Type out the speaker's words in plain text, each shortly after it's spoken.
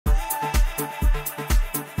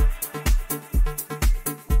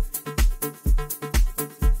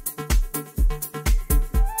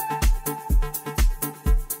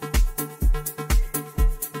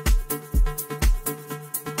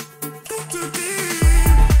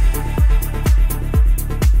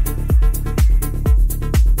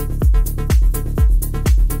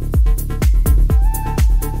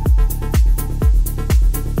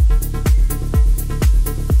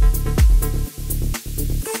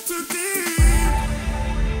too deep.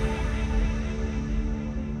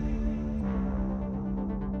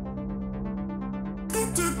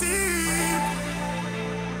 Too deep.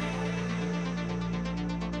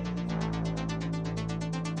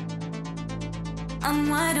 I'm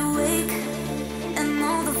wide awake, and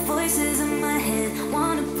all the voices in my head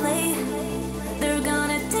wanna play. They're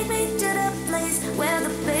gonna take me to the place where the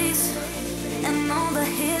bass and all the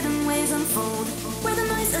hidden ways unfold, where the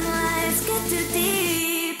noise and lights get too deep.